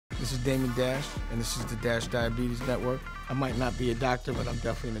This is Damon Dash, and this is the Dash Diabetes Network. I might not be a doctor, but I'm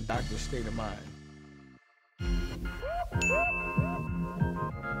definitely in a doctor's state of mind.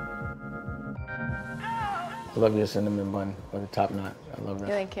 I love your cinnamon bun with a top knot. I love that.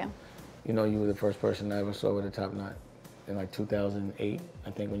 Thank you. You know, you were the first person I ever saw with a top knot in like 2008,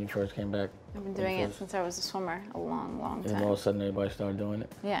 I think, when you first came back. I've been doing it since I was a swimmer, a long, long time. And all of a sudden, everybody started doing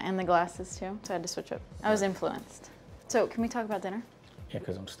it? Yeah, and the glasses too, so I had to switch up. I was influenced. So, can we talk about dinner? Yeah,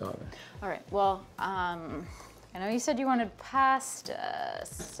 because I'm starving. All right, well, I know you said you wanted pasta,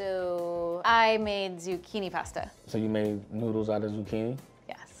 so I made zucchini pasta. So you made noodles out of zucchini?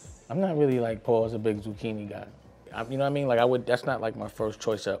 Yes. I'm not really like Paul's a big zucchini guy. You know what I mean? Like that's not like my first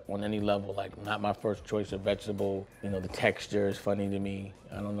choice on any level. Like not my first choice of vegetable. You know, the texture is funny to me.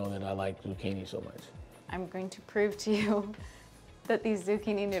 I don't know that I like zucchini so much. I'm going to prove to you that these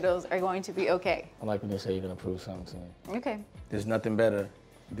zucchini noodles are going to be okay. I like when they say you're gonna prove something to me. Okay. There's nothing better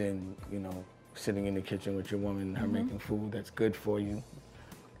than, you know, sitting in the kitchen with your woman and her making food that's good for you.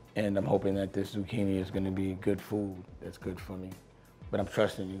 And I'm hoping that this zucchini is gonna be good food that's good for me. But I'm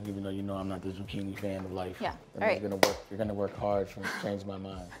trusting you, even though you know I'm not the zucchini fan of life. Yeah, All right. You're gonna work hard to change my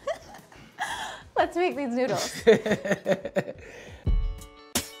mind. Let's make these noodles.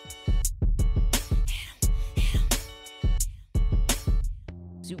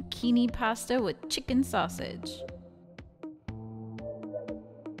 Zucchini pasta with chicken sausage.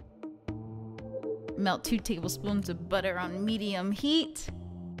 Melt 2 tablespoons of butter on medium heat.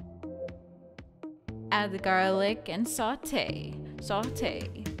 Add the garlic and saute.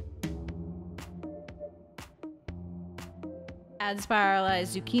 Add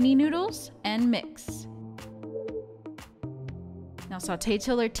spiralized zucchini noodles and mix. Now saute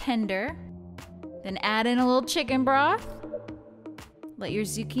till they're tender. Then add in a little chicken broth. Let your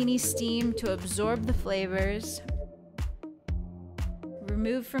zucchini steam to absorb the flavors.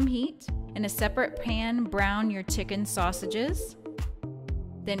 Remove from heat. In a separate pan, brown your chicken sausages.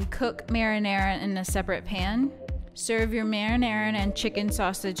 Then cook marinara in a separate pan. Serve your marinara and chicken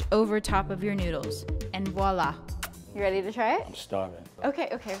sausage over top of your noodles. And voila. You ready to try it? I'm starving. Okay,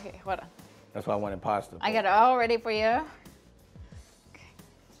 hold on. That's why I wanted pasta. I got it all ready for you.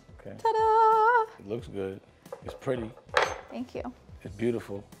 Okay. Ta-da! It looks good. It's pretty. Thank you. It's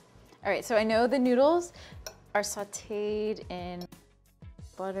beautiful. All right, so I know the noodles are sauteed in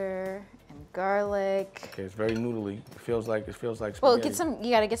butter and garlic. Okay, it's very noodly. It feels like spaghetti. Well,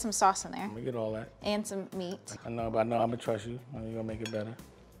 you gotta get some sauce in there. Let me get all that. And some meat. I know, but I know I'm gonna trust you. I know you're gonna make it better.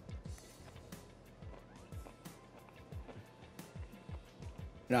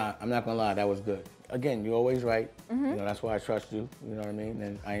 Nah, I'm not gonna lie, that was good. Again, you're always right. You know, that's why I trust you. You know what I mean?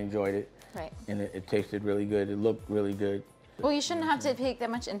 And I enjoyed it. Right. And it tasted really good. It looked really good. Well, you shouldn't have to take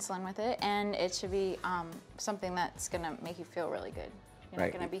that much insulin with it, and it should be something that's gonna make you feel really good. You're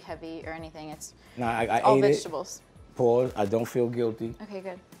not gonna be heavy or anything. It's all vegetables. Pause. I don't feel guilty. Okay,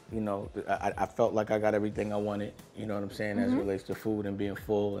 good. You know, I felt like I got everything I wanted. You know what I'm saying? As it relates to food and being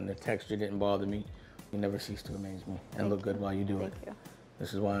full, and the texture didn't bother me. You never cease to amaze me and look good while you do it. Thank you.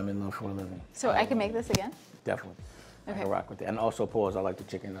 This is why I'm in love for a living. So I can make this again? Definitely. Okay. I can rock with it. And also, pause. I like the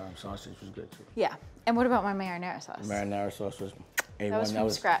chicken sausage. Was good too. Yeah. And what about my marinara sauce? The marinara sauce was A1. That was from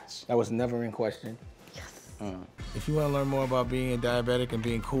scratch. That was never in question. Yes. If you want to learn more about being a diabetic and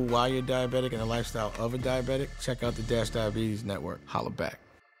being cool while you're diabetic and the lifestyle of a diabetic, check out the Dash Diabetes Network. Holla back.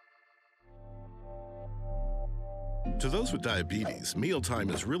 To those with diabetes, mealtime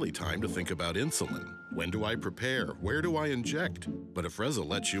is really time to think about insulin. When do I prepare? Where do I inject? But Afrezza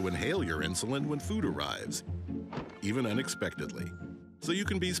lets you inhale your insulin when food arrives, even unexpectedly. So you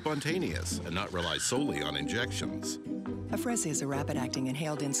can be spontaneous and not rely solely on injections. Afrezza is a rapid-acting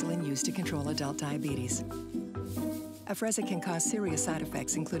inhaled insulin used to control adult diabetes. Afrezza can cause serious side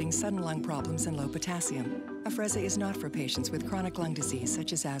effects, including sudden lung problems and low potassium. Afrezza is not for patients with chronic lung disease,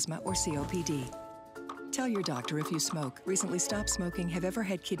 such as asthma or COPD. Tell your doctor if you smoke, recently stopped smoking, have ever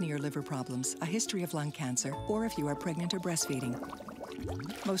had kidney or liver problems, a history of lung cancer, or if you are pregnant or breastfeeding.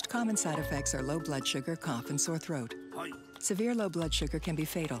 Most common side effects are low blood sugar, cough, and sore throat. Severe low blood sugar can be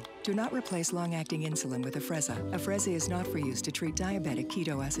fatal. Do not replace long-acting insulin with Afrezza. Afrezza is not for use to treat diabetic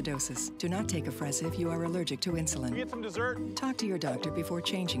ketoacidosis. Do not take Afrezza if you are allergic to insulin. Can we get some dessert? Talk to your doctor before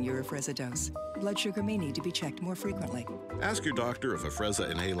changing your Afrezza dose. Blood sugar may need to be checked more frequently. Ask your doctor if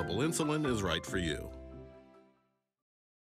Afrezza inhalable insulin is right for you.